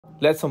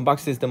Let's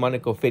unbox this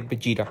Demoniacal fit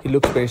Vegeta. He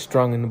looks very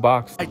strong in the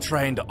box. I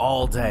trained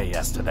all day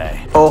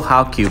yesterday. Oh,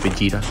 how cute,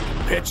 Vegeta.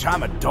 Bitch,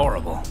 I'm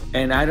adorable.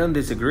 And I don't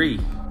disagree.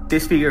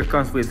 This figure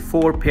comes with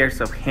 4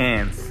 pairs of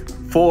hands,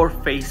 4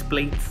 face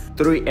plates,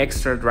 3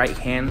 extra right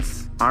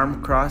hands,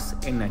 arm cross,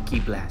 and a key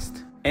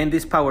blast. And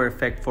this power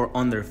effect for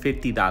under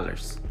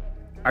 $50.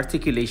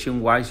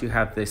 Articulation wise, you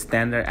have the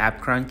standard ab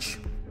crunch,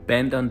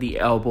 bend on the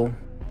elbow,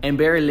 and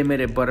very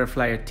limited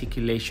butterfly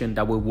articulation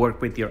that will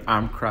work with your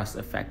arm cross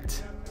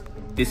effect.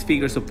 This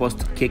figure is supposed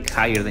to kick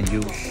higher than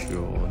you.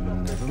 Sure,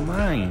 never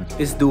mind.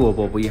 It's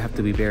doable, but you have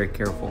to be very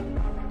careful.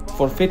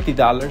 For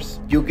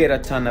 $50, you get a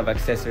ton of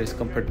accessories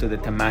compared to the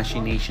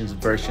Tamashii Nations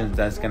versions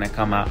that's gonna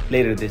come out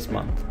later this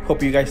month.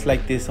 Hope you guys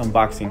like this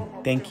unboxing.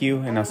 Thank you,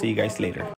 and I'll see you guys later.